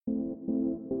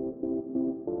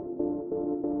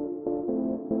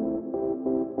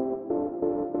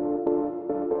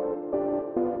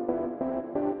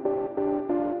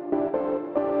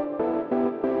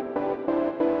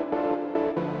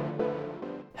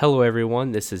Hello,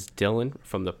 everyone. This is Dylan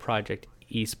from the Project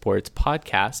Esports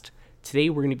podcast. Today,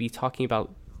 we're going to be talking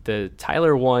about the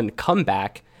Tyler One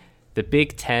comeback, the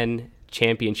Big Ten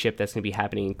championship that's going to be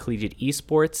happening in collegiate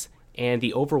esports, and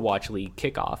the Overwatch League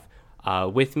kickoff.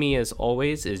 With me, as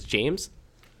always, is James.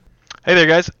 Hey there,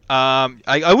 guys.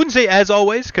 I wouldn't say as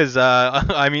always, because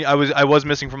I was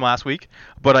missing from last week,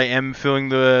 but I am filling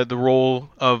the role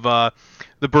of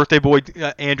the birthday boy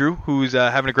Andrew, who's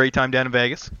having a great time down in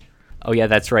Vegas. Oh, yeah,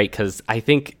 that's right, because I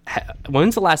think,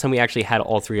 when's the last time we actually had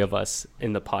all three of us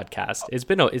in the podcast?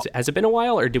 Has it been a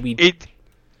while, or did we...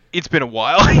 It's been a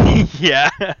while, yeah.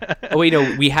 Oh, wait,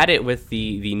 no, we had it with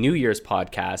the New Year's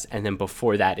podcast, and then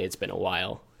before that, it's been a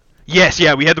while. Yes,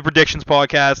 yeah, we had the predictions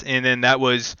podcast, and then that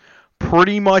was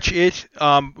pretty much it.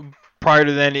 Prior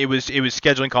to then, it was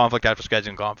scheduling conflict after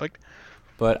scheduling conflict.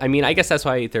 But, I mean, I guess that's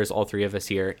why there's all three of us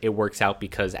here. It works out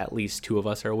because at least two of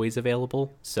us are always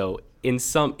available. So in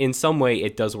some way,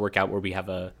 it does work out where we have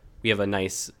a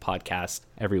nice podcast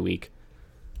every week.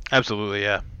 Absolutely,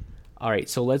 yeah. All right,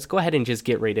 so let's go ahead and just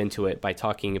get right into it by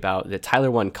talking about the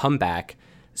Tyler One comeback.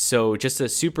 So just a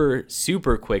super,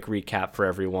 super quick recap for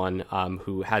everyone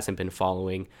who hasn't been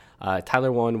following.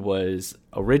 Tyler One was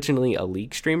originally a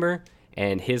League streamer,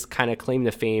 and his kind of claim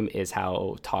to fame is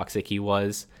how toxic he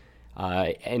was.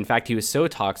 In fact, he was so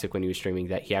toxic when he was streaming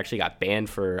that he actually got banned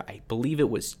for, I believe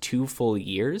it was 2 full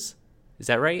years. Is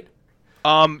that right?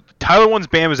 Tyler One's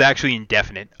ban was actually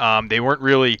indefinite. They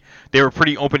were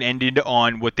pretty open-ended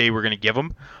on what they were going to give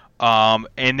him.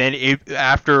 And then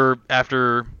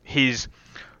after his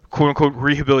quote-unquote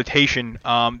rehabilitation,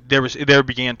 there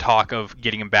began talk of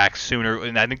getting him back sooner,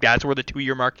 and I think that's where the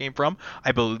 2-year mark came from,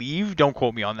 I believe. Don't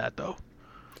quote me on that, though.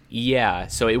 Yeah,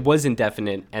 so it was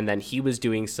indefinite, and then he was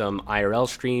doing some IRL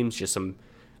streams, just some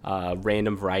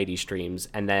random variety streams,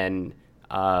 and then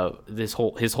his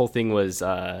whole thing was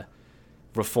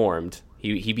reformed.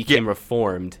 He became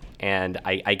reformed, and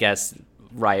I guess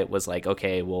Riot was like,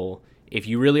 okay, well, if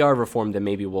you really are reformed, then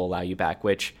maybe we'll allow you back,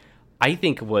 which I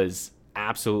think was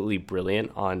absolutely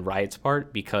brilliant on Riot's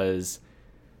part, because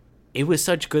it was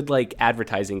such good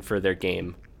advertising for their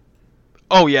game.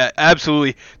 Oh yeah,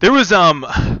 absolutely. There was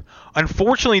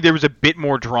unfortunately there was a bit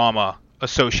more drama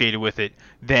associated with it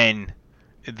than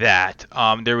that.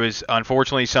 There was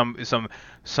unfortunately some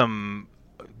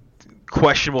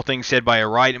questionable things said by a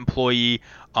Riot employee,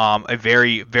 a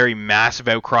very, very massive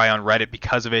outcry on Reddit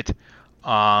because of it.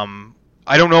 I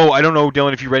don't know,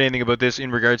 Dylan, if you read anything about this in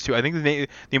regards to, I think the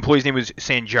employee's name was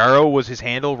Sanjaro, was his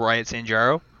handle, Riot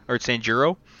Sanjaro, or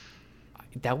Sanjuro.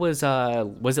 That was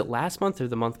it last month or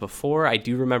the month before? I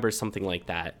do remember something like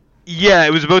that. Yeah, it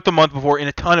was about the month before, and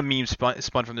a ton of memes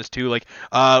spun from this too. We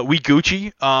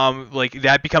Gucci,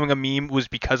 that becoming a meme was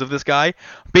because of this guy.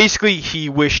 Basically, he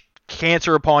wished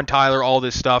cancer upon Tyler, all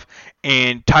this stuff,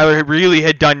 and Tyler really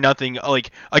had done nothing.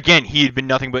 Again, he had been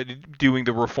nothing but doing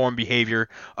the reform behavior,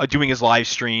 doing his live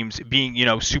streams, being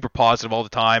super positive all the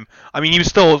time. I mean, he was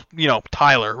still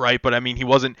Tyler, right? But I mean, he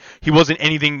wasn't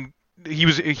anything. He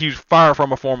was far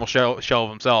from a formal shell of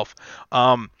himself.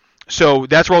 So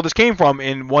that's where all this came from.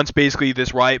 And once basically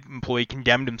this Riot employee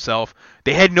condemned himself,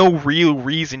 they had no real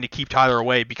reason to keep Tyler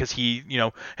away because he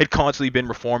had constantly been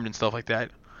reformed and stuff like that.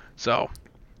 So,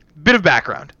 bit of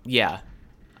background. Yeah.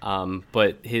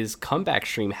 But his comeback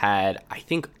stream had, I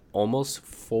think, almost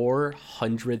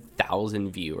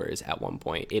 400,000 viewers at one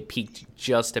point. It peaked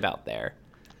just about there.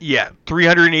 Yeah,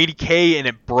 380K, and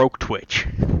it broke Twitch.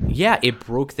 Yeah, it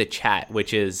broke the chat,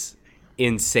 which is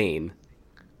insane.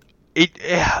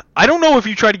 I don't know if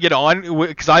you tried to get on,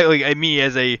 because me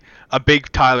as a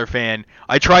big Tyler fan,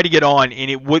 I tried to get on,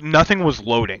 and nothing was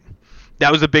loading.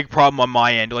 That was a big problem on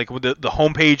my end. With the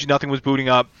homepage, nothing was booting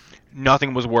up,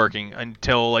 nothing was working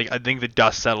until I think the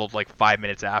dust settled 5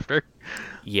 minutes after.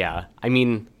 Yeah, I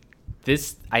mean,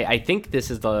 I think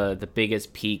this is the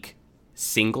biggest peak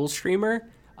single streamer.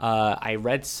 I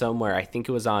read somewhere, I think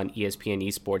it was on ESPN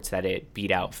Esports, that it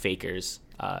beat out Faker's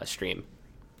stream.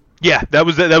 Yeah, that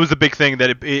was the big thing,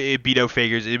 that it beat out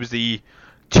Faker's. It was the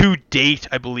to date,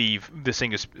 I believe, the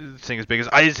thing is biggest.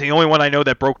 It's the only one I know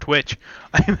that broke Twitch.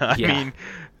 I mean,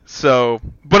 so,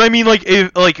 but I mean,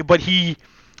 but he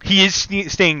is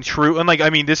staying true, and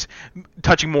this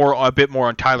touching a bit more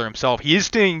on Tyler himself. He is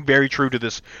staying very true to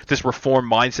this reform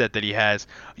mindset that he has.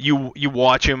 You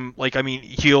watch him,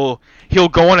 he'll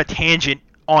go on a tangent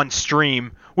on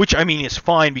stream, which I mean is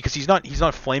fine because he's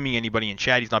not flaming anybody in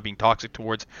chat. He's not being toxic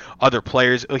towards other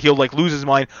players. He'll lose his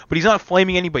mind, but he's not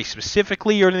flaming anybody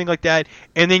specifically or anything like that.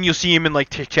 And then you'll see him in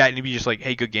chat and he'll be just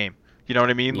hey, good game. You know what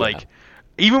I mean? Yeah.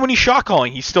 Even when he's shot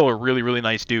calling, he's still a really, really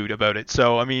nice dude about it.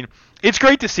 So I mean, it's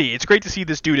great to see. It's great to see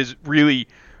this dude is really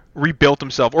rebuilt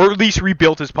himself, or at least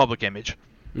rebuilt his public image.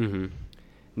 Mm-hmm.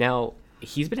 Now,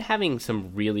 he's been having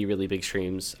some really, really big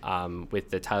streams with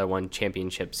the Tyler 1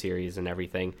 Championship Series and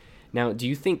everything. Now, do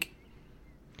you think,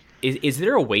 is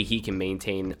there a way he can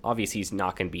maintain, obviously he's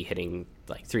not going to be hitting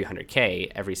like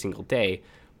 300K every single day,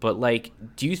 but like,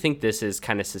 do you think this is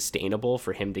kind of sustainable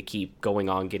for him to keep going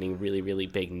on getting really, really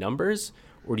big numbers?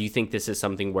 Or do you think this is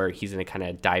something where he's going to kind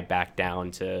of dive back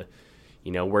down to,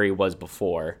 where he was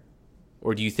before?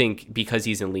 Or do you think because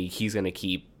he's in league, he's going to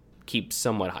keep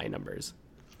somewhat high numbers?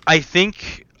 I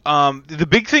think the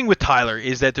big thing with Tyler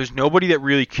is that there's nobody that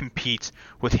really competes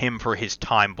with him for his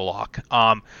time block.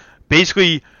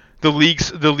 Basically, the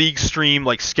league stream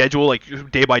like schedule,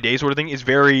 like day by day sort of thing, is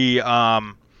very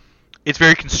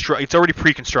it's already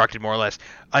pre-constructed more or less.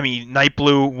 I mean, Night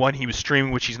Blue, when he was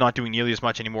streaming, which he's not doing nearly as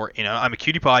much anymore, I'm a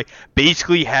Cutie Pie,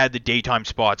 basically had the daytime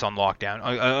spots on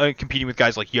lockdown, competing with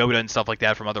guys like Yoda and stuff like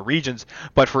that from other regions.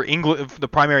 But for the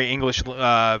primary English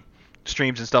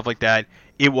streams and stuff like that,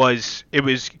 it was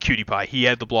Cutie Pie. He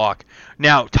had the block.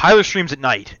 Now Tyler streams at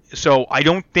night, so I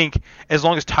don't think, as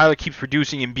long as Tyler keeps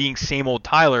producing and being same old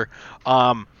Tyler,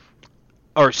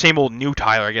 or same old new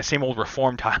Tyler, I guess, same old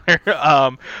reformed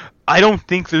Tyler, I don't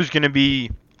think there's gonna be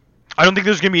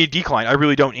a decline. I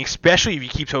really don't, especially if he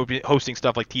keeps hosting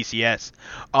stuff like TCS,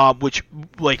 which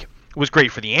like was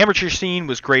great for the amateur scene,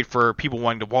 was great for people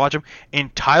wanting to watch him.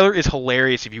 And Tyler is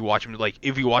hilarious if you watch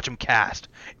him cast.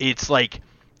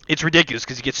 It's ridiculous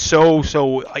because he gets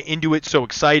so into it, so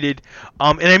excited.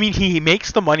 And I mean, he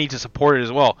makes the money to support it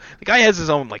as well. The guy has his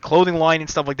own like clothing line and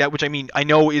stuff like that, which I mean, I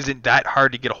know isn't that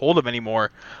hard to get a hold of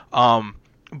anymore.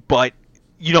 But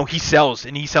he sells,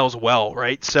 and he sells well,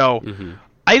 right? So mm-hmm.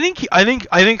 I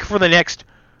think for the next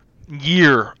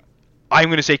year, I'm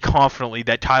going to say confidently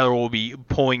that Tyler will be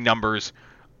pulling numbers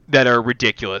that are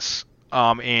ridiculous,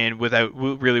 and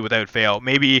without fail.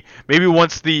 Maybe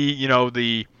once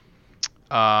the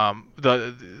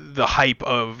hype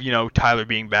of Tyler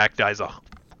being back dies off,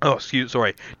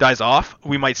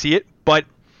 we might see it. But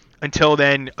until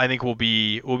then, I think we'll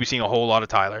be seeing a whole lot of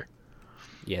Tyler.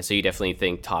 Yeah, so you definitely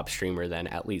think top streamer then,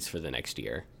 at least for the next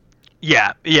year.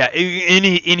 Yeah.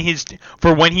 In his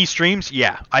for when he streams,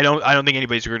 yeah. I don't think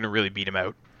anybody's going to really beat him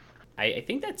out. I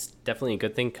think that's definitely a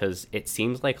good thing, because it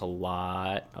seems like a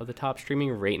lot of the top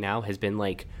streaming right now has been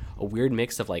like a weird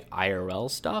mix of like IRL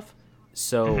stuff.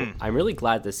 So mm-hmm. I'm really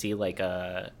glad to see like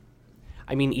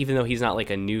even though he's not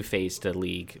like a new face to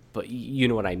League, but you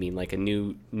know what I mean, like a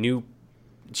new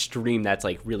stream that's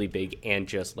like really big and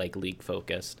just like League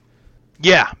focused.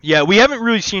 Yeah, we haven't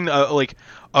really seen a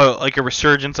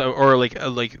resurgence or like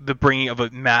the bringing of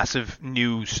a massive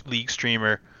new League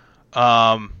streamer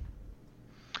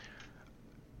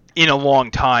in a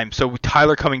long time. So with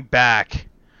Tyler coming back,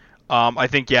 I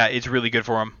think it's really good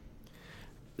for him.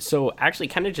 So actually,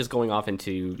 kind of just going off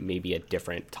into maybe a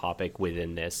different topic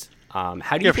within this, how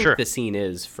do you think the scene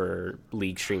is for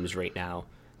League streams right now?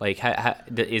 Like,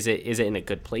 is it in a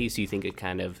good place? Do you think it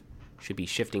kind of should be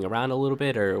shifting around a little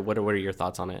bit, or what are your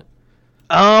thoughts on it?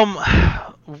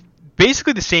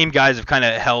 Basically the same guys have kind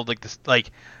of held like this, like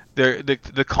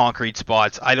the concrete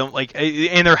spots. I don't like,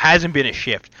 and there hasn't been a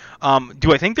shift.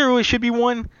 Do I think there really should be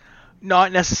one?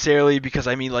 Not necessarily, because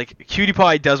I mean, like, Cutie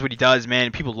Pie does what he does,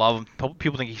 man. People love him.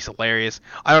 People think he's hilarious.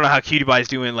 I don't know how Cutie Pie is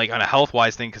doing, like, on a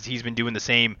health-wise thing, because he's been doing the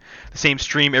same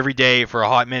stream every day for a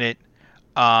hot minute.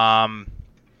 But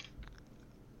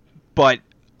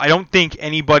I don't think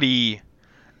anybody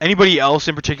else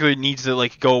in particular needs to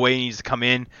like go away, needs to come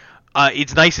in.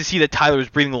 It's nice to see that Tyler is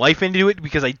breathing life into it,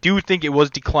 because I do think it was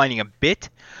declining a bit.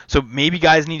 So maybe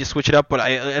guys need to switch it up, but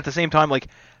at the same time, like,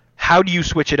 how do you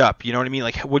switch it up? You know what I mean?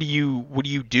 Like, what do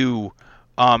you do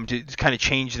to kind of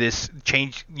change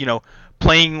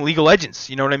playing League of Legends?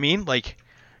 You know what I mean? Like,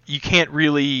 you can't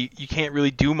really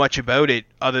do much about it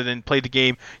other than play the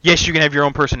game. Yes, you can have your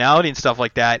own personality and stuff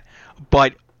like that,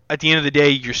 but at the end of the day,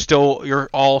 you're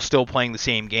all still playing the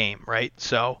same game, right?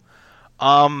 So,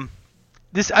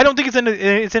 this, I don't think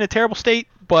it's in a terrible state,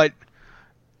 but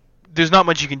there's not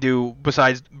much you can do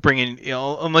besides bringing,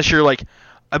 unless you're like,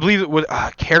 I believe with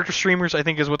character streamers, I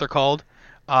think is what they're called.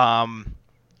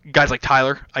 Guys like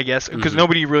Tyler, I guess, because mm-hmm.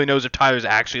 nobody really knows if Tyler's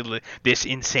actually this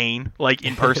insane, like,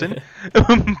 in person.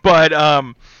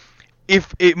 But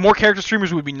if more character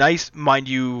streamers would be nice, mind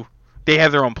you, they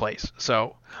have their own place.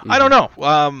 So mm-hmm. I don't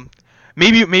know.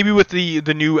 Maybe with the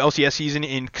new LCS season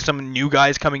and some new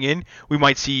guys coming in, we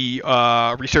might see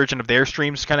resurgence of their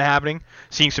streams kind of happening,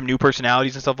 seeing some new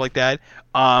personalities and stuff like that.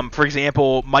 For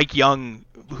example, Mike Young,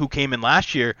 who came in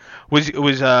last year, was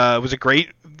a great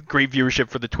viewership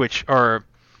for the Twitch, or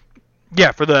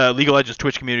Yeah, for the League of Legends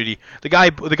Twitch community, the guy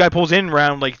pulls in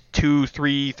around like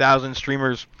 2,000-3,000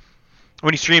 streamers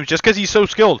when he streams, just because he's so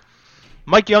skilled.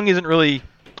 Mike Young isn't really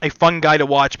a fun guy to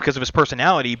watch because of his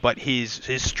personality, but his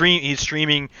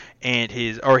streaming and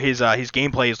his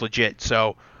gameplay is legit.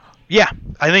 So yeah,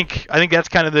 I think that's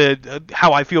kind of the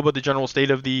how I feel about the general state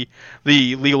of the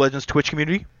League of Legends Twitch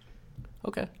community.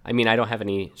 Okay. I mean, I don't have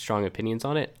any strong opinions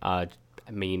on it. I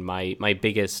mean, my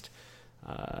biggest,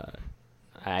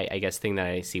 I guess, thing that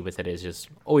I see with it is just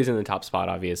always in the top spot,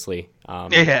 obviously.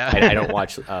 Yeah. I don't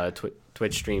watch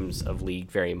Twitch streams of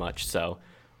League very much, so,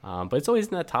 but it's always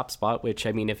in that top spot, which,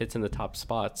 I mean, if it's in the top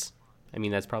spots, I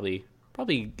mean, that's probably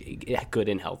good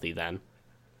and healthy then.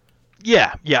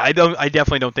 Yeah. I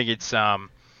definitely don't think it's I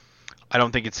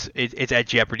don't think it's at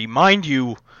jeopardy. Mind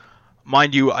you,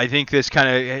 I think this kind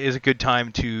of is a good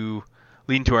time to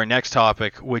lead into our next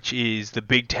topic, which is the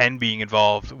Big Ten being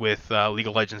involved with League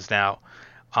of Legends now.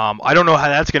 I don't know how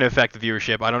that's going to affect the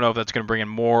viewership. I don't know if that's going to bring in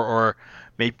more or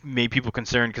make people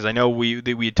concerned, because I know we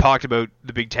had talked about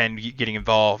the Big Ten getting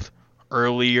involved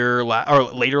earlier or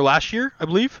later last year, I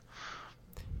believe.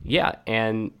 Yeah,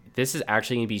 and this is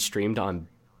actually going to be streamed on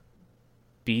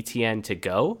BTN to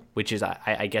go, which is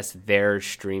I guess their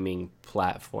streaming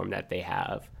platform that they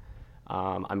have.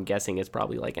 I'm guessing it's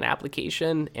probably like an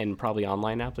application and probably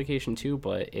online application too,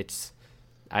 but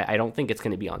I don't think it's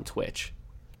going to be on Twitch.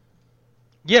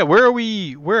 Yeah, where are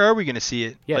we going to see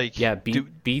it? Yeah,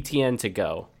 BTN to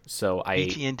go. So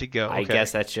BTN to go. Okay. I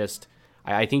guess that's just.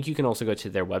 I think you can also go to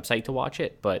their website to watch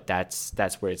it, but that's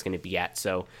where it's going to be at.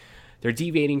 So they're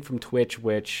deviating from Twitch,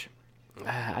 which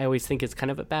I always think is kind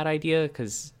of a bad idea,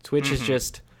 because Twitch is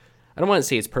just. I don't want to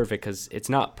say it's perfect, because it's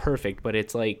not perfect, but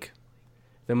it's like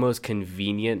the most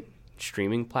convenient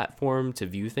streaming platform to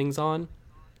view things on.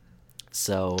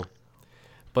 So.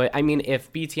 But, I mean,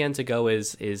 if BTN to go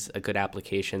is a good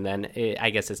application, then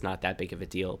I guess it's not that big of a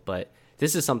deal. But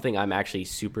this is something I'm actually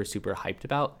super, super hyped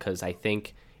about, because I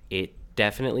think it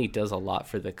definitely does a lot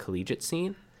for the collegiate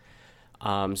scene.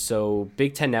 So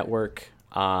Big Ten Network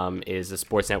is a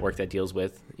sports network that deals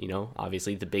with,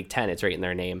 obviously the Big Ten. It's right in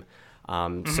their name.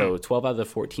 So 12 out of the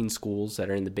 14 schools that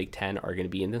are in the Big Ten are going to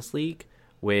be in this league,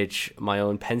 which my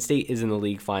own Penn State is in the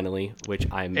league finally, which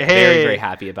I'm very, very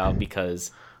happy about,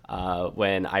 because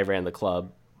when I ran the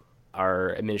club,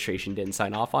 our administration didn't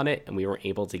sign off on it, and we weren't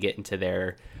able to get into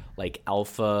their like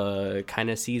alpha kind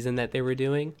of season that they were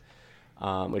doing,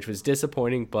 which was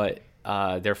disappointing, but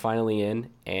they're finally in,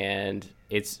 and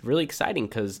it's really exciting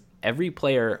because every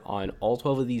player on all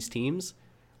 12 of these teams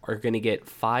are going to get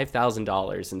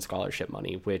 $5,000 in scholarship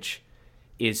money, which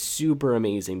is super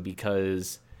amazing,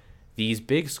 because these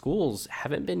big schools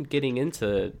haven't been getting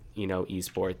into,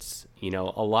 esports.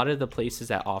 A lot of the places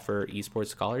that offer esports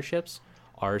scholarships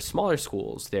are smaller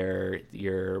schools. They're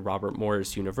your Robert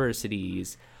Morris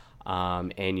universities,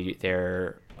 and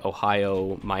they're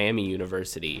Ohio, Miami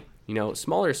University.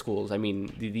 Smaller schools. I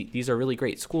mean, these are really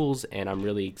great schools, and I'm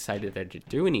really excited that they're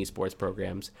doing esports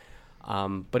programs.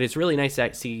 But it's really nice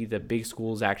to see the big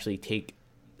schools actually take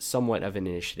somewhat of an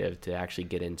initiative to actually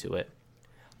get into it.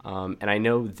 And I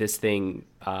know this thing,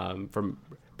 from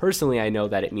personally, I know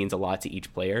that it means a lot to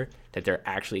each player that they're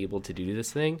actually able to do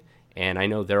this thing, and I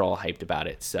know they're all hyped about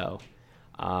it. So,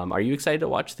 are you excited to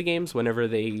watch the games whenever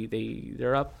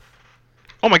they're up?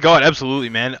 Oh my god, absolutely,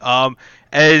 man.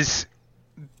 As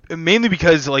mainly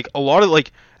because like a lot of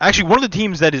actually one of the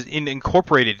teams that is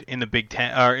incorporated in the Big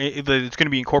Ten, or it's going to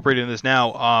be incorporated in this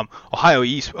now,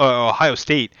 Ohio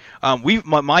State.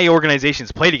 My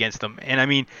organization's played against them, and I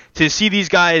mean, to see these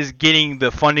guys getting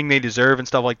the funding they deserve and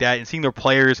stuff like that, and seeing their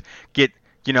players get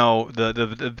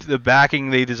the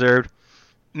backing they deserved,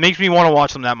 makes me want to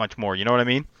watch them that much more. You know what I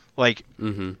mean? Like.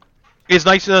 Mm-hmm. It's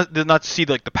nice to not see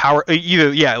like the power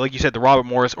either. Yeah, like you said, the Robert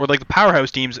Morris or like the powerhouse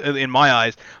teams in my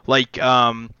eyes, like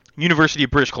University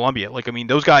of British Columbia. Like, I mean,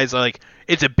 those guys, like,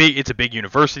 it's a big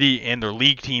university, and their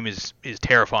league team is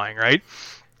terrifying, right?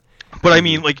 But I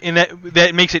mean, like, and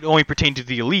that makes it only pertain to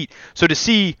the elite. So to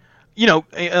see,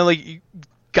 like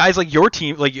guys like your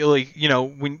team, like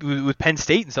when with Penn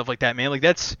State and stuff like that, man, like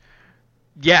that's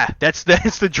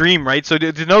the dream, right? So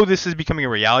to know this is becoming a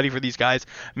reality for these guys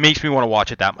makes me want to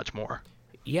watch it that much more.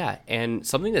 Yeah, and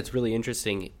something that's really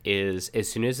interesting is as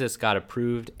soon as this got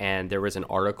approved and there was an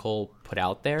article put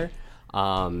out there,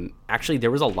 actually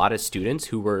there was a lot of students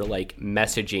who were like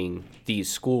messaging these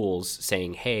schools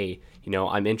saying, hey,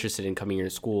 I'm interested in coming to your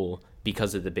school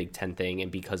because of the Big Ten thing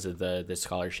and because of the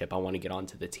scholarship. I want to get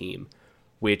onto the team,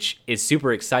 which is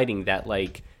super exciting that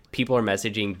like people are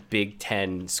messaging Big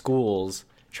Ten schools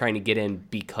trying to get in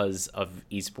because of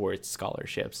esports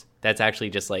scholarships. That's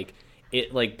actually just like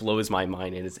it like blows my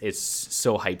mind, and it's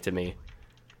so hyped to me.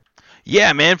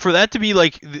 Yeah, man, for that to be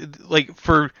like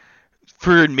for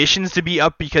admissions to be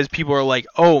up because people are like,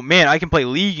 oh man, I can play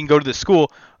league and go to the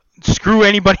school. Screw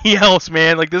anybody else,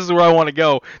 man. Like, this is where I want to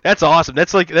go. That's awesome.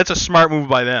 That's a smart move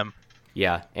by them.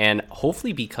 Yeah, and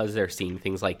hopefully because they're seeing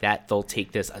things like that, they'll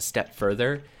take this a step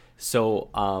further. So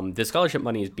the scholarship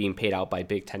money is being paid out by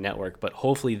Big Ten Network, but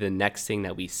hopefully the next thing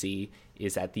that we see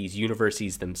is that these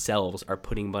universities themselves are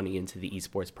putting money into the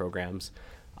esports programs.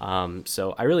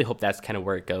 So I really hope that's kind of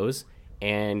where it goes.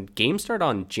 And games start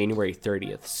on January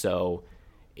 30th, so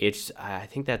I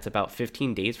think that's about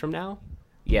 15 days from now.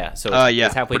 Yeah, so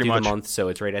it's halfway through the month, so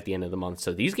it's right at the end of the month.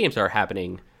 So these games are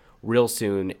happening real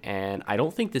soon, and I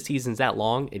don't think the season's that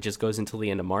long. It just goes until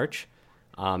the end of March,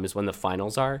 is when the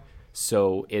finals are.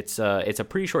 So it's a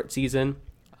pretty short season.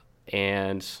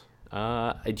 And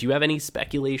do you have any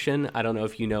speculation? I don't know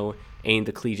if you know any of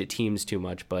the collegiate teams too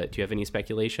much, but do you have any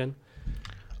speculation?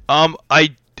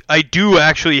 I do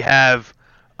actually have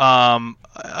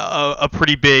a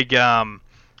pretty big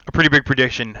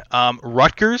prediction.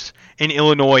 Rutgers and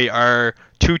Illinois are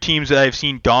two teams that I've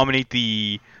seen dominate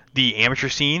the amateur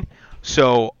scene.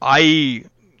 So I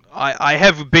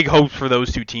have big hopes for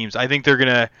those two teams. I think they're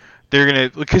gonna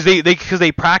because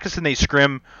they practice and they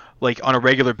scrim like on a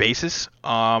regular basis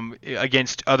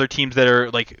against other teams that are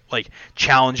like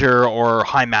Challenger or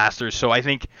High Masters. So I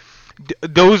think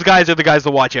those guys are the guys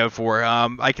to watch out for.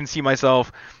 I can see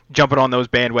myself jumping on those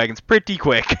bandwagons pretty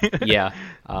quick. Yeah.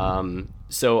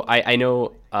 So I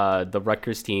know the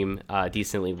Rutgers team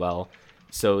decently well.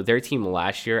 So their team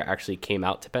last year actually came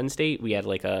out to Penn State. We had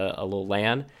like a little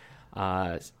LAN,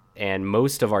 and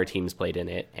most of our teams played in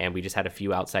it, and we just had a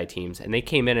few outside teams, and they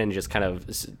came in and just kind of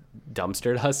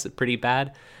dumpstered us pretty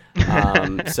bad.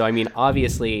 So, I mean,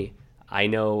 obviously, I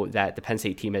know that the Penn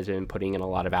State team has been putting in a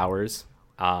lot of hours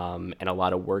and a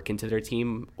lot of work into their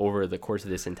team over the course of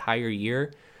this entire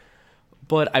year.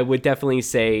 But I would definitely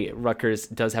say Rutgers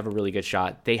does have a really good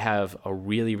shot. They have a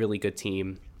really, really good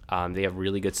team. They have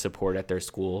really good support at their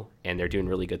school, and they're doing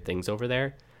really good things over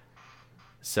there.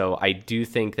 So I do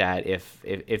think that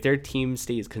if their team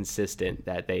stays consistent,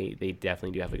 that they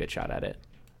definitely do have a good shot at it.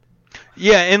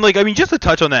 Yeah, and like, I mean, just to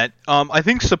touch on that, I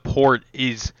think support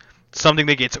is something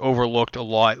that gets overlooked a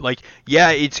lot. Like,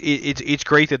 yeah, it's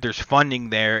great that there's funding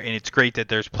there, and it's great that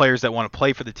there's players that want to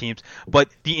play for the teams, but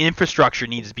the infrastructure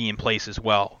needs to be in place as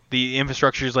well. The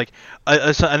infrastructure is like,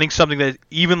 I think something that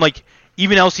even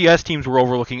LCS teams were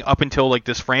overlooking up until like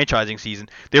this franchising season.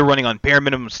 They were running on bare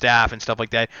minimum staff and stuff like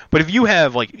that. But if you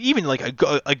have like even like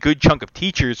a good chunk of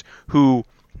teachers who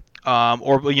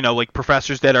or like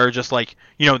professors that are just like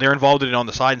they're involved in it on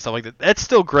the side and stuff like that, that's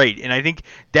still great. And I think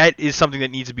that is something that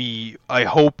needs to be, I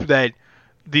hope that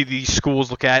these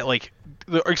schools look at, like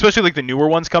especially like the newer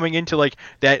ones coming into like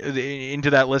that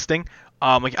into that listing.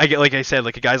 Like I said,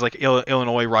 like guys like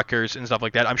Illinois, Rutgers, and stuff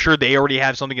like that. I'm sure they already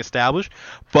have something established,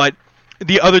 but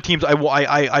the other teams,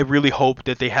 I really hope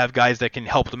that they have guys that can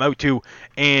help them out too,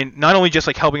 and not only just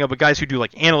like helping out, but guys who do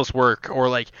like analyst work or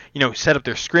like set up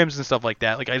their scrims and stuff like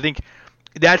that. Like, I think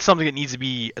that's something that needs to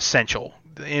be essential,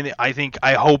 and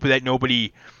I hope that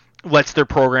nobody lets their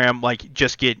program like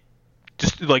just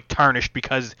like tarnished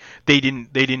because they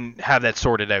didn't have that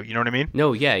sorted out. You know what I mean?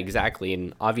 No, yeah, exactly.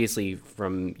 And obviously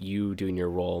from you doing your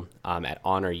role at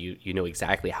Honor, you know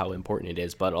exactly how important it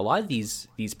is. But a lot of these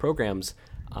programs,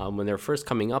 when they're first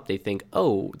coming up, they think,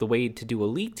 oh, the way to do a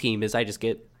league team is I just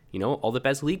get all the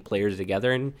best league players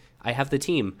together and I have the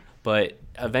team. But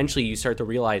eventually you start to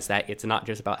realize that it's not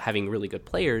just about having really good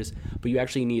players, but you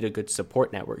actually need a good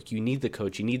support network. You need the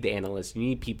coach, you need the analyst, you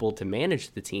need people to manage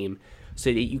the team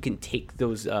so that you can take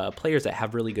those players that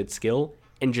have really good skill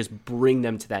and just bring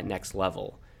them to that next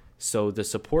level. So the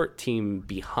support team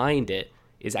behind it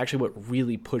is actually what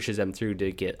really pushes them through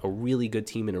to get a really good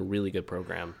team and a really good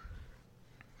program.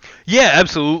 Yeah,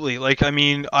 absolutely. Like, I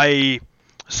mean,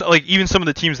 like even some of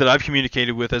the teams that I've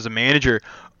communicated with as a manager,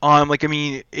 like, I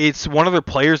mean, it's one of their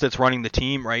players that's running the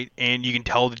team, right? And you can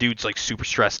tell the dude's like super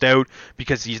stressed out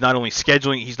because he's not only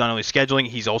scheduling,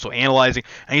 he's also analyzing,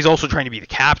 and he's also trying to be the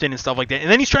captain and stuff like that.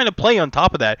 And then he's trying to play on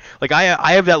top of that. Like,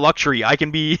 I have that luxury. I can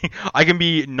be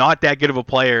not that good of a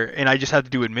player, and I just have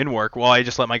to do admin work while I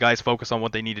just let my guys focus on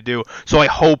what they need to do. So I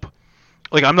hope.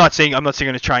 Like, I'm not saying going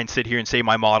to try and sit here and say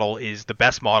my model is the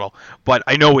best model, but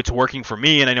I know it's working for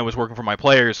me and I know it's working for my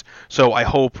players. So I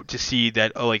hope to see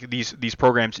that like these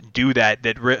programs do that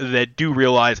do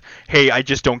realize, hey, I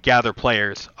just don't gather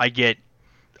players. I get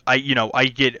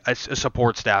a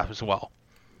support staff as well.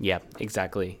 Yeah,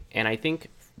 exactly. And I think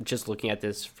just looking at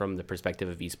this from the perspective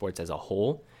of esports as a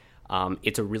whole,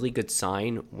 It's a really good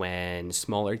sign when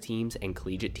smaller teams and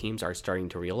collegiate teams are starting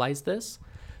to realize this.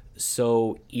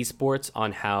 So esports,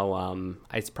 on how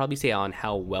I'd probably say on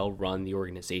how well run the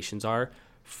organizations are,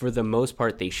 for the most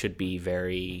part they should be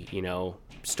very,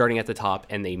 starting at the top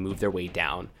and they move their way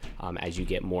down as you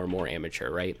get more and more amateur,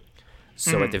 right?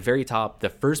 So at the very top, the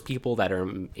first people that are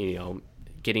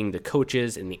getting the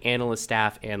coaches and the analyst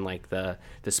staff and like the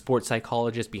sports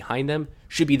psychologists behind them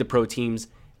should be the pro teams.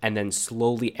 And then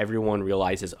slowly everyone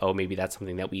realizes, oh, maybe that's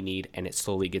something that we need, and it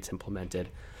slowly gets implemented.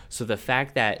 So the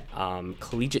fact that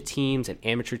collegiate teams and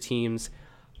amateur teams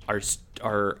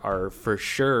are for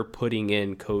sure putting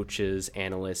in coaches,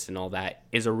 analysts, and all that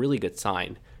is a really good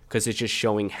sign, because it's just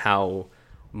showing how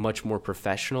much more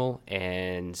professional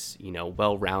and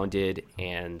well-rounded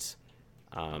and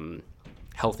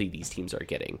healthy these teams are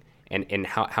getting, and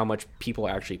how much people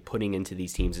are actually putting into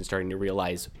these teams and starting to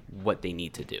realize what they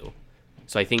need to do.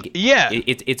 So I think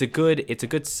it's a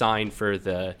good sign for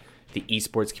the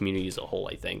esports community as a whole,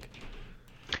 I think.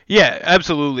 Yeah,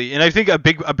 absolutely. And I think a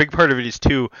big part of it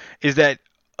is that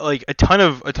like a ton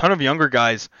of younger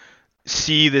guys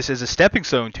see this as a stepping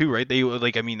stone too, right? They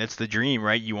that's the dream,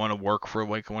 right? You want to work for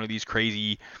like one of these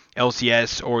crazy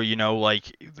LCS or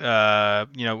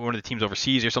one of the teams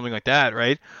overseas or something like that,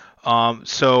 right?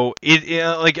 So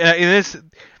that's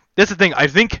the thing. I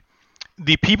think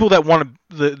the people that want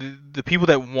to the people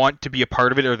that want to be a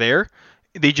part of it are there.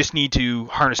 They just need to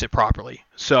harness it properly.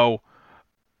 So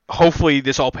hopefully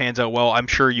this all pans out well. I'm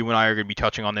sure you and I are going to be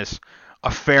touching on this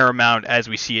a fair amount as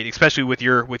we see it, especially with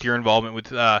your involvement with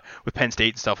Penn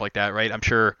State and stuff like that, right? I'm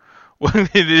sure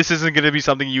this isn't going to be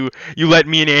something you let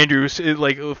me and Andrew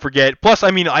forget. Plus,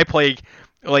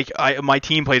 my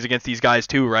team plays against these guys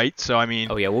too, right? So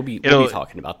oh yeah, we'll be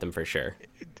talking about them for sure.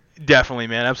 Definitely,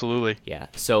 man, absolutely. Yeah.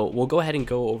 So we'll go ahead and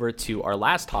go over to our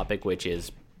last topic, which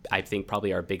is, I think,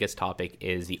 probably our biggest topic,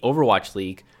 is the Overwatch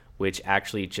League, which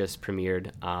actually just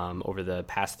premiered over the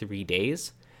past 3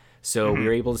 days. So we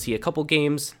were able to see a couple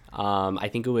games. I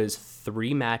think it was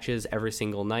 3 matches every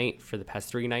single night for the past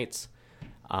 3 nights.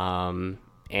 And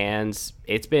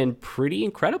it's been pretty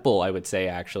incredible, I would say,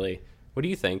 actually. What do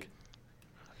you think?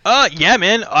 Yeah,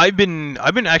 man. I've been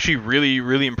actually really,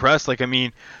 really impressed.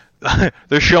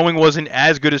 Their showing wasn't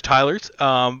as good as Tyler's.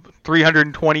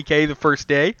 320K the first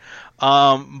day.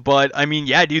 But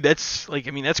yeah, dude, that's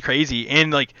crazy.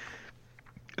 And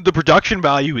the production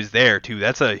value is there too.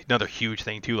 That's another huge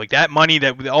thing too. Like that money,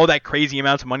 all that crazy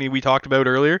amounts of money we talked about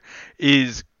earlier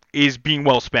is being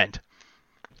well spent.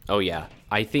 Oh yeah,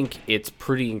 I think it's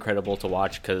pretty incredible to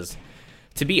watch, because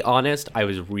to be honest, I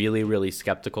was really, really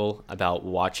skeptical about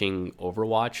watching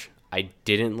Overwatch. I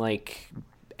didn't like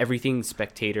everything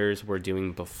spectators were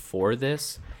doing before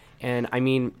this. And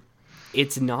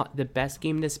it's not the best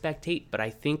game to spectate, but I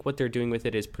think what they're doing with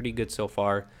it is pretty good so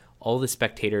far. All the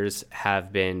spectators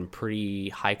have been pretty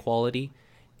high quality,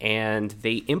 and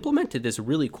they implemented this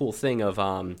really cool thing of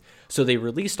so they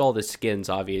released all the skins,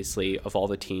 obviously, of all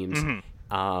the teams.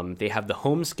 They have the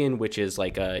home skin, which is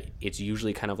it's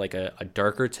usually kind of like a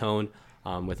darker tone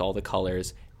with all the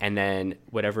colors. And then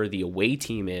whatever the away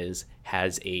team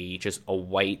has just a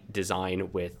white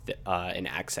design with an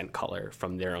accent color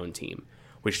from their own team,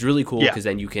 which is really cool, because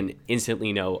then you can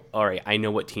instantly know, all right, I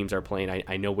know what teams are playing.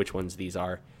 I know which ones these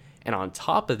are. And on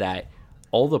top of that,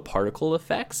 all the particle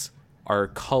effects are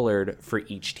colored for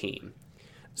each team.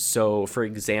 So, for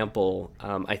example,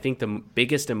 I think the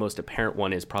biggest and most apparent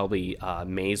one is probably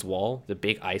May's wall, the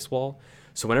big ice wall.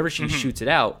 So whenever she shoots it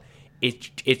out,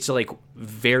 it's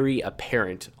very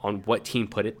apparent on what team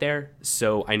put it there.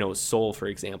 So I know Seoul, for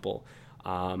example,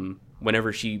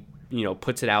 whenever she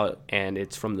puts it out and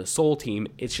it's from the Seoul team,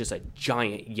 it's just a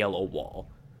giant yellow wall.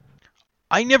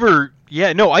 I never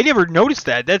noticed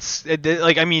that. That's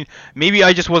maybe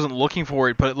I just wasn't looking for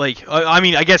it, but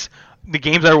I guess the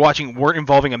games I were watching weren't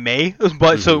involving a May,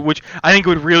 but so which I think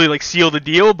would really seal the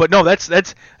deal. But no,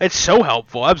 that's so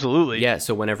helpful. Absolutely. Yeah.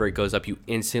 So whenever it goes up, you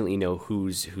instantly know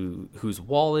whose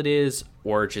wall it is,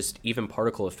 or just even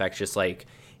particle effects. Just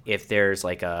if there's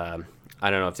I don't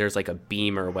know, if there's a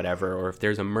beam or whatever, or if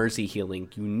there's a mercy healing,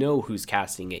 you know who's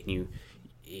casting it, and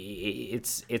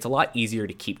it's a lot easier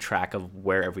to keep track of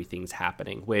where everything's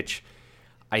happening, which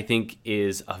I think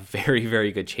is a very,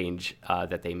 very good change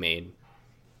that they made.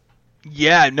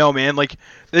 Yeah, no, man,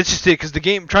 that's just it, because the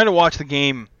game, trying to watch the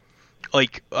game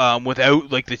without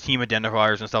the team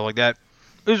identifiers and stuff like that,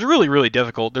 it was really, really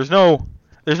difficult. There's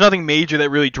nothing major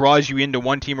that really draws you into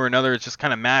one team or another. It's just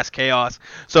kind of mass chaos.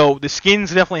 So the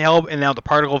skins definitely help, and now the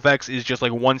particle effects is just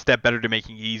one step better to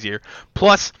making it easier.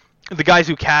 Plus, the guys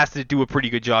who cast it do a pretty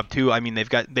good job too. I mean,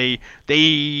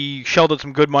 they shelled out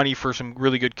some good money for some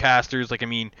really good casters. Like, I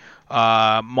mean,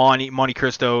 Monte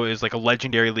Cristo is like a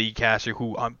legendary league caster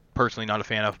who I'm personally not a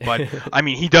fan of, but I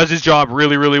mean, he does his job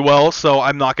really, really well. So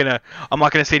I'm not gonna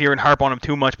sit here and harp on him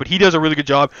too much, but he does a really good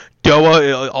job.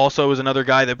 Doa also is another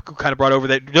guy that kind of brought over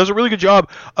that does a really good job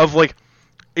of like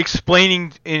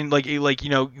explaining in like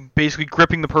basically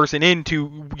gripping the person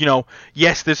into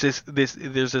yes, there's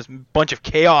this bunch of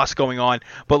chaos going on,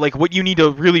 but like what you need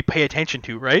to really pay attention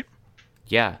to, right?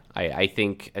 Yeah, I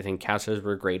think casters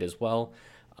were great as well.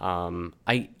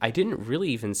 I didn't really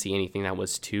even see anything that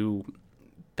was too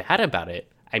bad about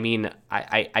it. I mean,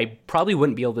 I probably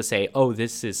wouldn't be able to say, oh,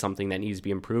 this is something that needs to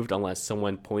be improved unless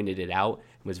someone pointed it out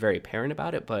and was very apparent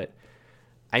about it. But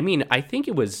I mean, I think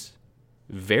it was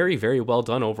very, very well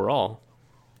done overall.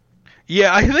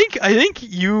 Yeah, I think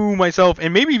you, myself,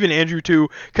 and maybe even Andrew too,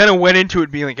 kind of went into it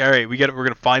being like, all right, we're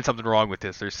gonna find something wrong with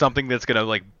this. There's something that's gonna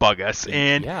like bug us,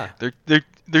 and yeah,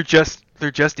 there just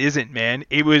isn't, man.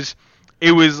 It was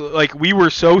like we were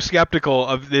so skeptical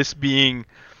of this being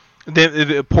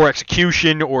the poor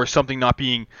execution or something not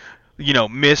being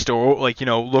missed or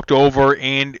looked over,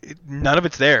 and none of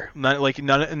it's there.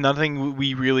 Nothing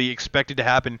we really expected to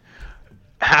happen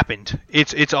happened.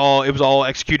 It was all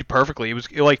executed perfectly. It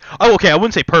was like, oh, okay, I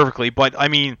wouldn't say perfectly, but I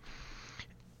mean,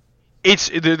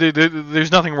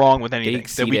 there's nothing wrong with anything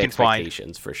that we can find.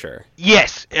 Expectations for sure.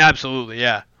 Yes, absolutely,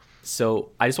 yeah. So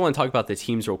I just want to talk about the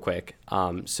teams real quick.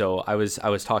 So I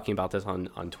was talking about this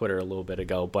on Twitter a little bit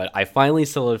ago, but I finally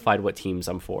solidified what teams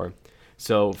I'm for.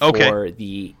 So for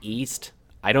the East,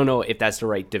 I don't know if that's the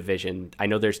right division. I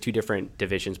know there's two different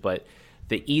divisions, but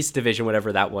the East Division,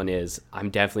 whatever that one is, I'm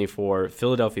definitely for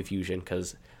Philadelphia Fusion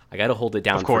because I got to hold it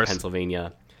down for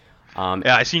Pennsylvania.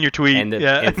 Yeah, I seen your tweet.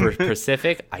 And for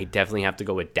Pacific, I definitely have to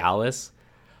go with Dallas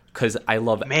because I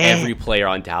love every player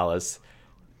on Dallas.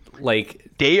 Like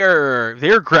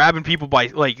they're grabbing people by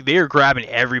they are grabbing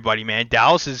everybody, man.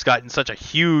 Dallas has gotten such a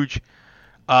huge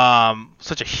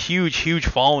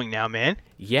following now, man.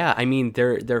 Yeah, I mean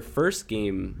their first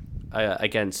game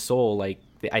against Seoul,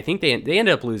 I think they ended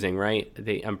up losing, right?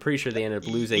 I'm pretty sure they ended up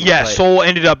losing. Yeah, Seoul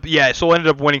ended up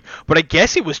winning, but I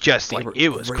guess it was just it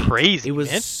was crazy. It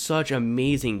was man. Such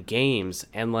amazing games,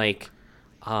 and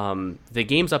the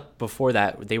games up before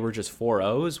that they were just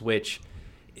 4-0s, which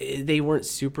they weren't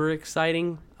super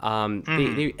exciting.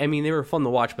 They were fun to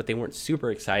watch, but they weren't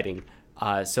super exciting.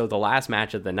 So the last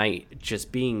match of the night,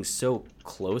 just being so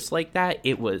close like that,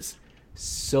 it was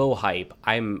so hype.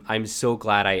 I'm so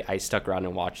glad I stuck around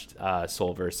and watched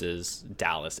Seoul versus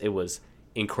Dallas. It was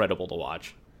incredible to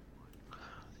watch.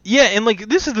 Yeah, and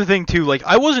this is the thing too.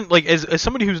 I wasn't as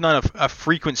somebody who's not a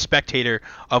frequent spectator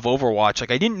of Overwatch.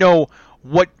 I didn't know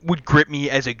what would grip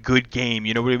me as a good game.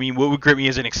 You know what I mean? What would grip me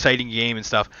as an exciting game and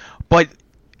stuff. But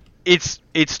it's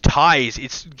ties.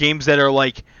 It's games that are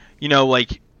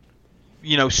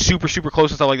super, super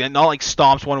close and stuff like that. Not like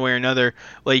stomps one way or another.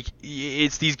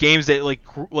 It's these games that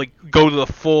go to the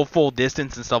full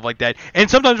distance and stuff like that, and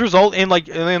sometimes result in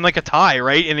a tie,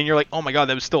 right? And then you're like, oh my god,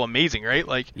 that was still amazing,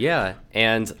 right? Yeah,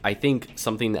 and I think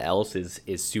something else is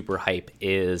super hype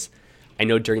is, I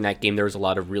know during that game there was a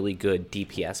lot of really good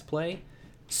DPS play.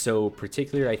 So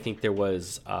particularly, I think there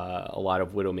was a lot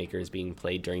of Widowmakers being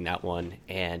played during that one,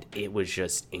 and it was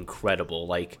just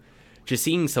incredible. Just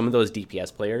seeing some of those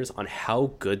DPS players on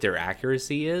how good their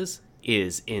accuracy is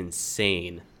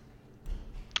insane.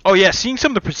 Oh yeah, seeing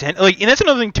some of the and that's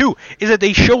another thing too, is that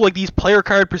they show these player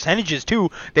card percentages too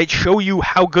that show you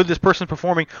how good this person's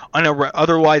performing on a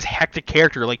otherwise hectic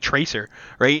character like Tracer,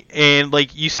 right? And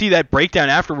you see that breakdown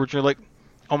afterwards, you're like,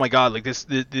 oh my god, this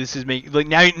is making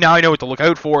now I know what to look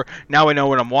out for. Now I know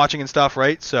what I'm watching and stuff,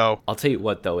 right? So I'll tell you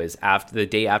what though, is after the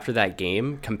day after that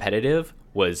game, competitive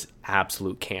was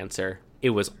absolute cancer. It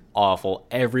was awful.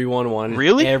 Everyone wanted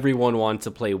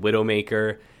to play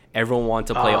Widowmaker. Everyone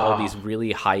wanted to play all these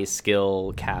really high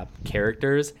skill cap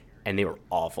characters, and they were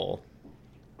awful.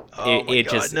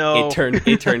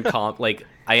 It turned comp.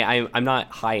 I'm not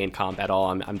high in comp at all.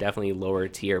 I'm definitely lower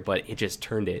tier, but it just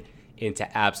turned it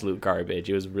into absolute garbage.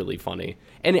 It was really funny,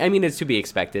 and I mean, it's to be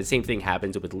expected. Same thing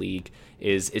happens with League.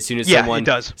 Is as soon as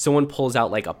someone pulls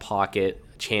out a pocket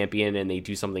champion and they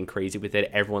do something crazy with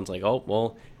it, everyone's like, oh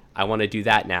well, I want to do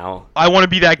that now. I want to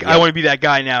be that. Yep. I want to be that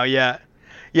guy now. Yeah.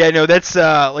 No, that's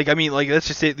that's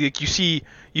just it.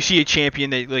 You see a champion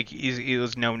that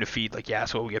is known to feed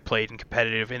Yasuo will get played in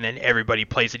competitive, and then everybody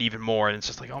plays it even more, and it's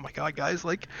just oh my god, guys,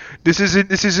 this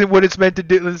isn't what it's meant to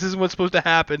do. This isn't what's supposed to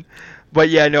happen. But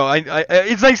yeah, no, I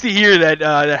it's nice to hear that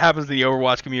that happens in the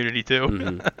Overwatch community too.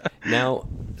 Mm-hmm. Now,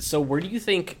 so where do you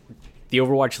think the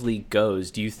Overwatch League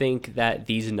goes, do you think that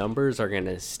these numbers are going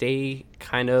to stay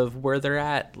kind of where they're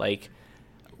at? Like,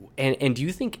 and do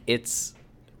you think it's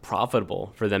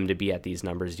profitable for them to be at these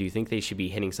numbers? Do you think they should be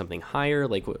hitting something higher?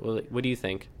 Like, what do you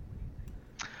think?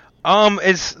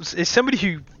 As somebody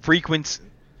who frequents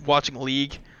watching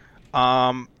League,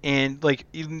 and like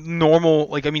normal,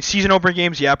 like I mean, season opener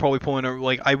games, yeah, probably pulling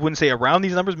like I wouldn't say around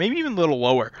these numbers, maybe even a little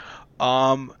lower.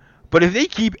 But if they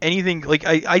keep anything, like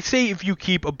I say, if you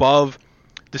keep above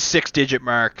the 6-digit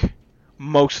mark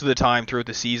most of the time throughout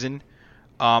the season,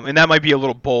 and that might be a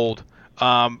little bold,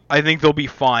 I think they'll be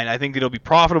fine. I think it'll be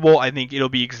profitable. I think it'll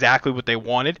be exactly what they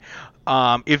wanted.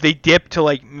 If they dip to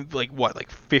like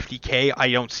 50K, I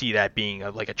don't see that being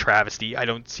like a travesty. I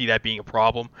don't see that being a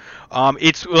problem.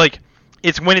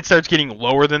 It's when it starts getting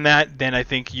lower than that, then I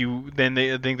think they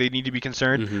need to be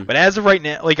concerned. Mm-hmm. But as of right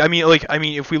now,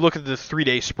 if we look at the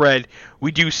 3-day spread,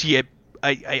 we do see it.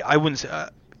 I wouldn't say,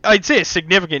 I'd say a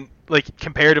significant, like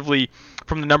comparatively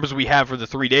from the numbers we have for the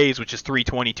 3 days, which is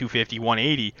 320, 250,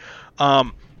 180.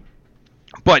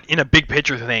 But in a big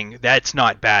picture thing, that's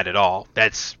not bad at all.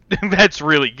 That's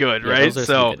really good, right? Those are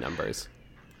some good numbers.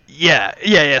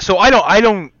 Yeah. So I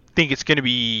don't think it's gonna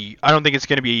be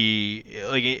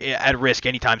like at risk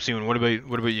anytime soon. What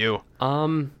about you?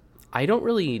 I don't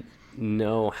really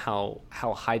know how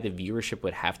high the viewership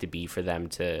would have to be for them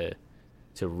to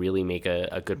really make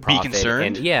a good profit. Be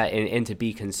concerned? And to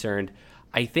be concerned.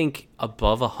 I think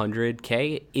above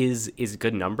 100K is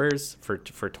good numbers for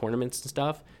tournaments and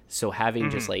stuff. So having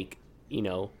just like,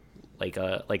 like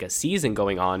a season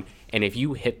going on, and if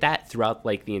you hit that throughout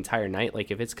like the entire night,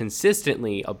 like if it's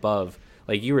consistently above,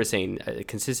 like you were saying,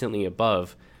 consistently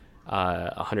above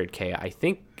 100K, I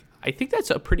think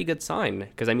that's a pretty good sign,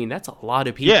 because I mean that's a lot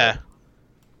of people. Yeah,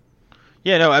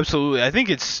 no, absolutely. I think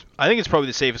it's probably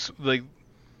the safest. Like,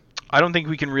 I don't think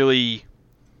we can't really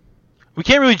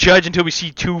judge until we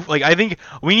see I think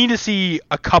we need to see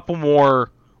a couple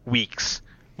more weeks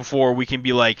before we can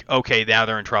be like, okay, now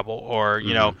they're in trouble, or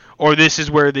or this is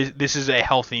where this is a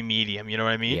healthy medium. You know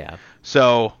what I mean? Yeah.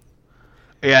 So,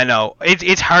 yeah, no,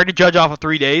 it's hard to judge off of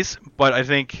 3 days, but I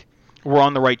think we're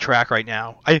on the right track right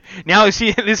now. I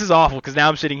see this is awful, because now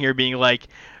I'm sitting here being like,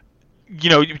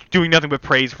 doing nothing but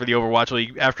praise for the Overwatch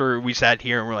League after we sat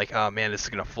here and we're like, oh man, this is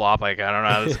gonna flop. Like, I don't know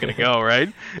how this is gonna go,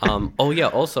 right? Oh yeah.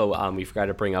 Also, we forgot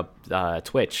to bring up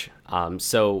Twitch.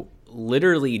 So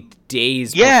literally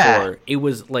days before, it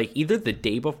was like either the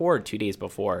day before or 2 days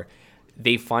before,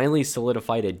 they finally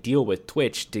solidified a deal with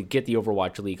Twitch to get the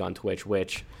Overwatch League on Twitch,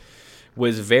 which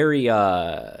was very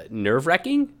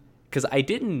nerve-wracking, because I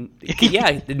didn't.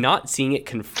 Not seeing it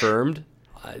confirmed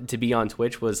to be on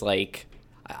Twitch was like.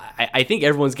 I think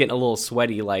everyone's getting a little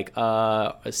sweaty, like,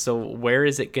 so where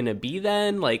is it going to be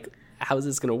then? Like, how is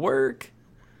this going to work?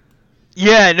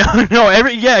 Yeah,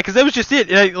 because that was just it.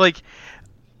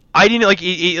 I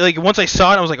didn't, once I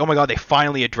saw it, I was like, oh my god, they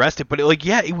finally addressed it. But,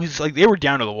 it was, like, they were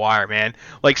down to the wire, man.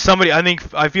 Like,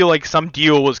 I feel like some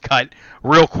deal was cut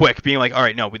real quick, being like, all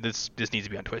right, no, this needs to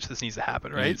be on Twitch. This needs to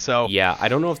happen, right? So. Yeah, I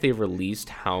don't know if they released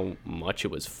how much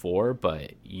it was for,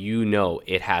 but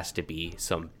it has to be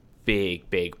some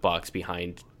big bucks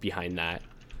behind that.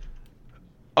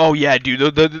 Oh yeah, dude,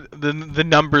 the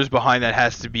numbers behind that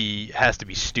has to be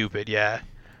stupid. Yeah,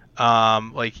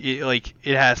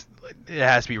 it has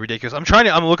to be ridiculous.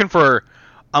 I'm looking for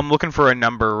a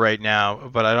number right now,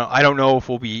 but I don't know if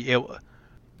we'll be able.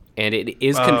 And it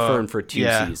is confirmed for 2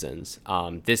 seasons.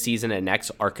 This season and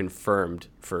next are confirmed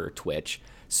for Twitch.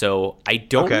 So I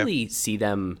don't really see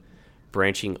them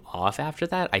branching off after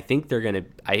that. I think they're gonna.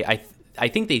 I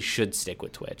think they should stick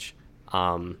with Twitch.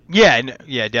 Yeah,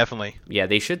 definitely. Yeah,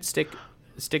 they should stick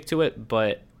to it,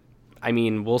 but I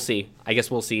mean, we'll see. I guess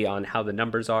we'll see on how the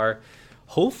numbers are.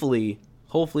 Hopefully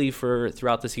for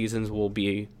throughout the seasons we'll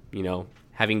be,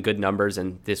 having good numbers,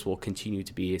 and this will continue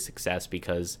to be a success,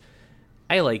 because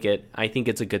I like it. I think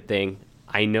it's a good thing.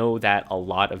 I know that a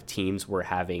lot of teams were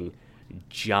having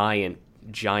giant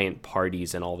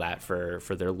parties and all that for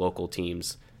their local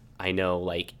teams. I know,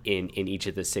 like, in each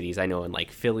of the cities, I know in, like,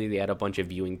 Philly, they had a bunch of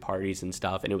viewing parties and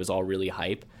stuff, and it was all really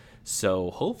hype. So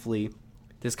hopefully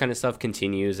this kind of stuff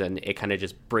continues, and it kind of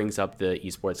just brings up the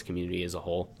esports community as a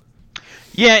whole.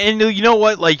 Yeah, and you know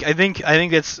what? Like, I think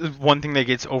that's one thing that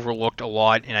gets overlooked a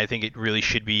lot, and I think it really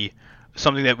should be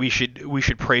something that we should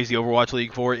praise the Overwatch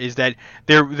League for, is that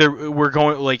we're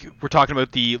talking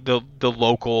about the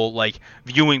local, like,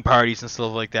 viewing parties and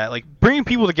stuff like that, like bringing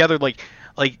people together, like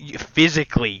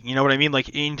physically, you know what I mean, like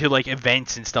into like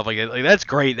events and stuff like that. Like, that's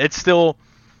great. That's still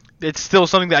it's still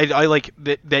something that I like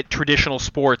that traditional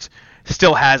sports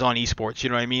still has on esports. You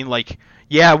know what I mean? Like,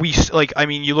 yeah, I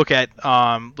mean, you look at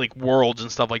like Worlds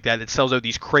and stuff like that. It sells out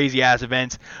these crazy ass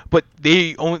events, but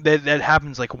they only that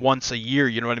happens like once a year.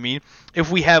 You know what I mean? If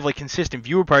we have like consistent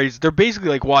viewer parties, they're basically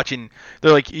like watching.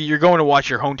 They're like you're going to watch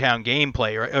your hometown game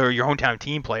play, right? Or your hometown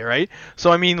team play, right?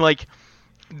 So I mean, like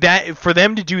that for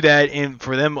them to do that, and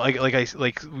for them like I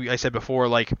said before,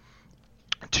 like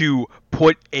to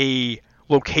put a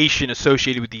location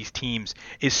associated with these teams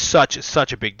is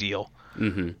such a big deal.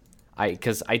 Mm-hmm.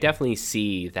 Because I definitely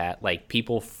see that like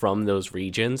people from those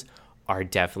regions are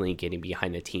definitely getting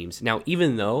behind the teams. Now,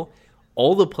 even though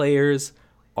all the players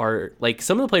are like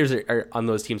some of the players are on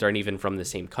those teams aren't even from the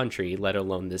same country, let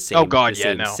alone the same,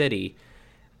 city,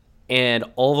 and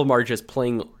all of them are just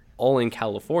playing all in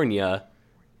California.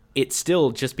 It's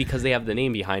still just because they have the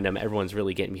name behind them, everyone's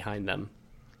really getting behind them.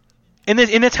 And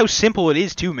that's how simple it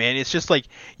is too, man. It's just like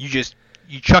you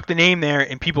chuck the name there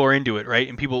and people are into it, right?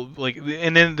 And people like,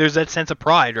 and then there's that sense of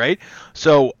pride, right?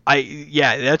 So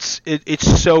it's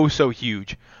so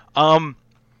huge. Another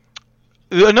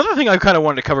thing I kind of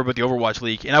wanted to cover about the Overwatch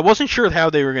League, and I wasn't sure how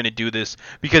they were going to do this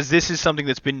because this is something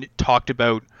that's been talked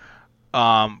about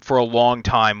for a long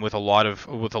time with a lot of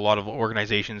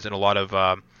organizations and a lot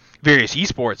of various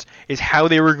esports, is how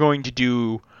they were going to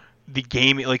do the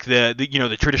gaming, like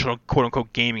the traditional quote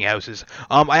unquote gaming houses.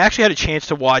 I actually had a chance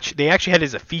to watch. They actually had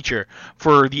as a feature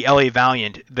for the LA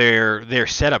Valiant their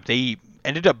setup. They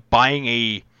ended up buying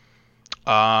a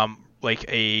like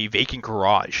a vacant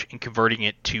garage and converting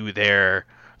it to their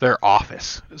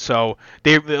office. So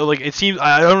they like, it seems,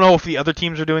 I don't know if the other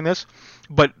teams are doing this,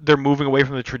 but they're moving away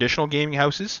from the traditional gaming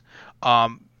houses.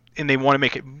 And they want to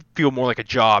make it feel more like a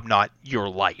job, not your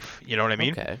life. You know what I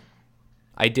mean? Okay.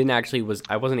 I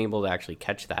wasn't able to actually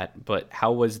catch that, but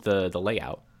how was the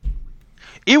layout?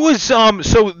 It was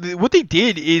what they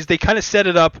did is they kind of set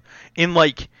it up in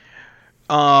like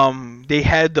they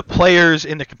had the players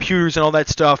and the computers and all that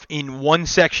stuff in one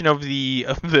section of the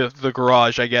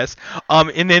garage, I guess.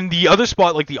 And then the other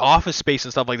spot, like the office space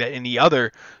and stuff like that, in the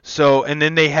other. So, and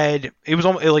then they had, it was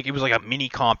almost like a mini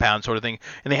compound sort of thing.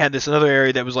 And they had this other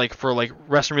area that was like for like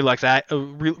rest and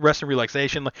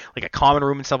relaxation, like a common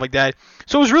room and stuff like that.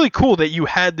 So it was really cool that you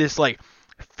had this like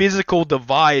physical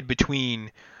divide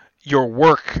between your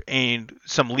work and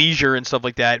some leisure and stuff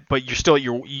like that, but you're still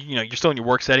you're still in your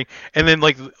work setting, and then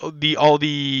like all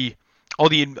the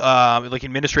like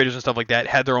administrators and stuff like that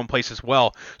had their own place as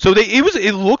well. So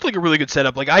it looked like a really good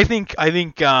setup. Like I think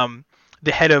the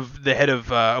head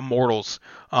of Immortals,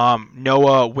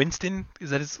 Noah Winston, is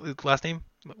that his last name?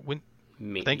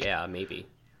 Maybe.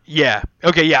 Yeah.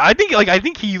 Okay. Yeah. I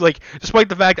think he, like, despite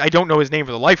the fact I don't know his name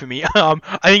for the life of me,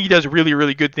 I think he does really,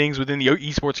 really good things within the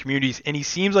esports communities, and he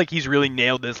seems like he's really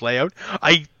nailed this layout.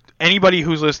 Anybody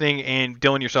who's listening, and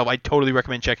Dylan yourself, I totally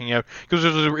recommend checking out, because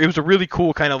it was a really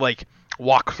cool kind of like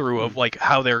walkthrough of like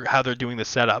how they're doing the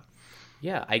setup.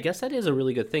 Yeah, I guess that is a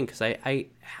really good thing, because I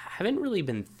haven't really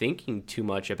been thinking too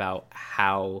much about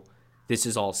how this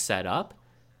is all set up.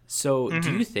 So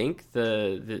do you think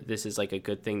this is like a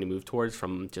good thing to move towards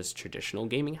from just traditional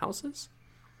gaming houses?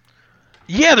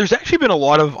 Yeah, there's actually been a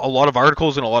lot of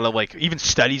articles and a lot of like even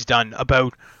studies done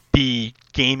about the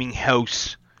gaming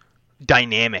house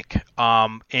dynamic,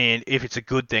 and if it's a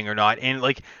good thing or not. And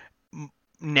like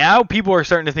now people are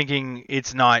starting to thinking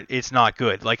it's not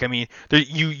good. Like, I mean,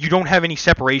 you don't have any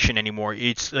separation anymore.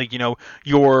 It's like,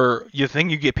 your thing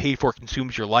you get paid for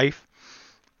consumes your life.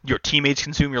 Your teammates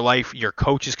consume your life. Your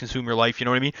coaches consume your life. You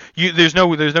know what I mean? There's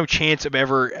no chance of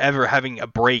ever having a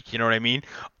break. You know what I mean?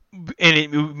 And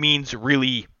it means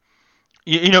really,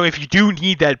 if you do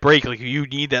need that break, like you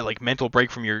need that like mental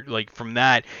break from from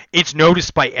that, it's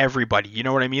noticed by everybody. You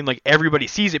know what I mean? Like everybody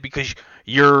sees it because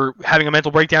you're having a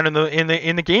mental breakdown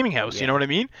in the gaming house. Yeah. You know what I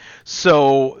mean?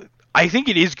 So I think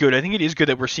it is good. I think it is good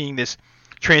that we're seeing this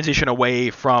transition away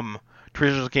from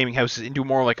traditional gaming houses into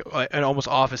more like an almost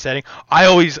office setting. I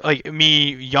always, like,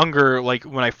 me younger, like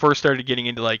when I first started getting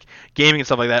into like gaming and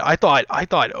stuff like that, I thought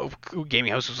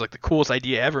gaming house was like the coolest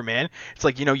idea ever, man. It's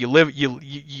like,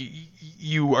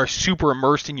 you are super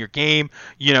immersed in your game.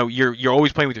 You're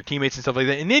always playing with your teammates and stuff like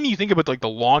that. And then you think about like the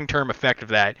long-term effect of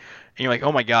that, and you're like,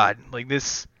 oh my god, like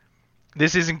this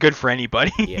isn't good for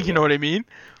anybody. Yeah, you know what I mean?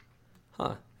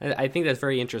 Huh. I think that's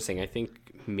very interesting. I think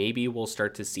maybe we'll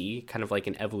start to see kind of like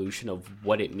an evolution of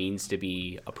what it means to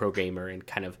be a pro gamer and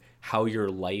kind of how your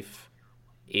life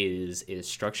is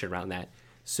structured around that.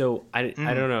 So I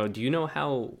don't know. Do you know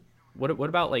how? What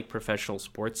about like professional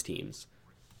sports teams?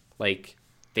 Like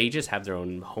they just have their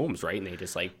own homes, right? And they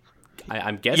just like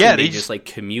I'm guessing they just like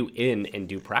commute in and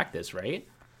do practice, right?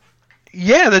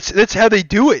 Yeah, that's how they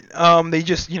do it. They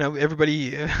just,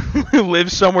 everybody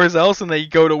lives somewhere else and they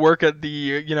go to work at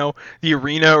the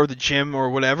arena or the gym or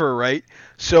whatever, right?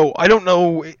 So I don't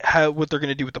know what they're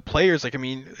gonna do with the players. Like, I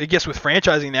mean, I guess with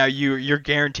franchising now, you're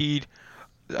guaranteed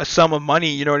a sum of money.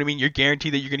 You know what I mean? You're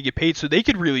guaranteed that you're gonna get paid. So they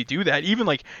could really do that. Even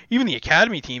the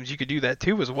academy teams, you could do that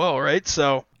too as well, right?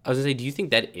 So. I was gonna say, do you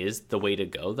think that is the way to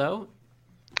go though?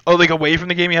 Oh, like away from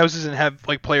the gaming houses and have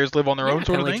like players live on their own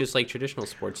sort of like thing? just like traditional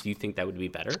sports. Do you think that would be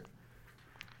better?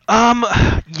 Um,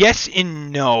 yes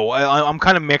and no. I'm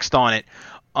kind of mixed on it.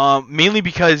 Mainly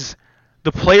because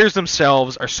the players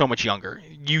themselves are so much younger.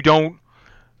 You don't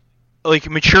like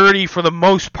maturity for the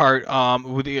most part,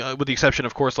 with the exception,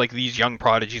 of course, like these young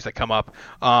prodigies that come up,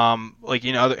 like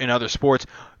in other sports.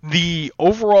 The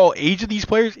overall age of these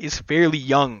players is fairly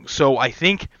young, so I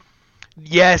think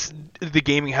yes, the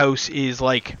gaming house is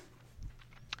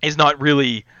not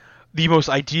really the most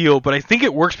ideal, but I think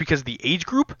it works because of the age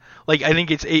group. Like I think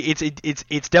it's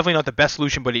definitely not the best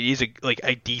solution, but it is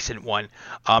a decent one.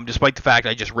 Despite the fact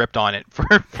I just ripped on it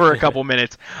for a couple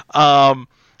minutes.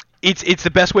 It's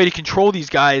the best way to control these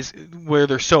guys where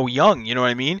they're so young. You know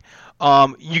what I mean?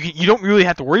 You don't really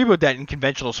have to worry about that in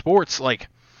conventional sports. Like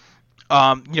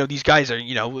these guys are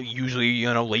usually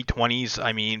late 20s.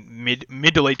 I mean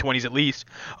mid to late 20s at least.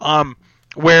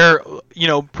 Where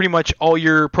pretty much all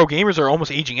your pro gamers are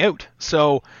almost aging out,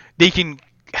 so they can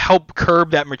help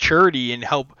curb that maturity and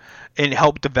help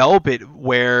develop it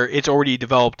where it's already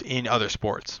developed in other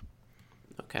sports.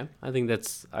 Okay, I think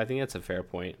that's a fair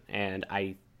point, and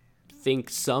I think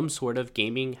some sort of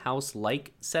gaming house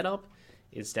like setup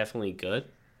is definitely good.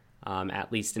 At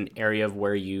least an area of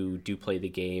where you do play the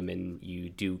game and you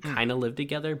do kind of live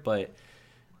together, but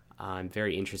I'm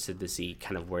very interested to see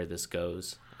kind of where this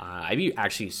goes. I'd be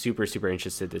actually super, super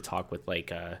interested to talk with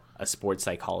like a sports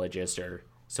psychologist or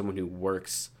someone who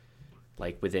works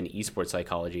like within esports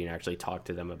psychology and actually talk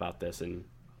to them about this and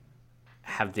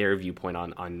have their viewpoint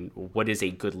on what is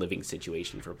a good living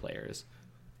situation for players.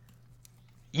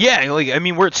 Yeah, like I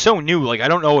mean, where it's so new, like I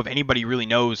don't know if anybody really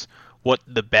knows what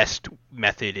the best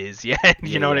method is yet.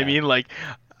 You know what I mean? Like,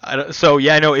 so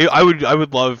yeah, no, I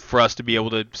would love for us to be able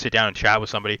to sit down and chat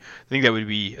with somebody. I think that would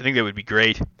be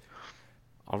great.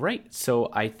 All right, so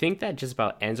I think that just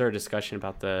about ends our discussion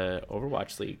about the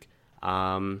Overwatch League.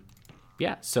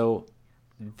 Yeah, so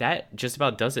that just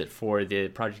about does it for the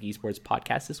Project Esports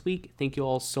podcast this week. Thank you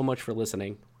all so much for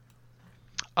listening.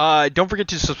 Don't forget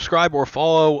to subscribe or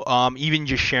follow. Even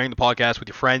just sharing the podcast with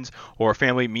your friends or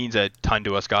family means a ton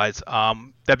to us, guys.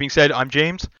 That being said, I'm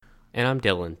James. And I'm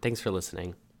Dylan. Thanks for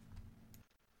listening.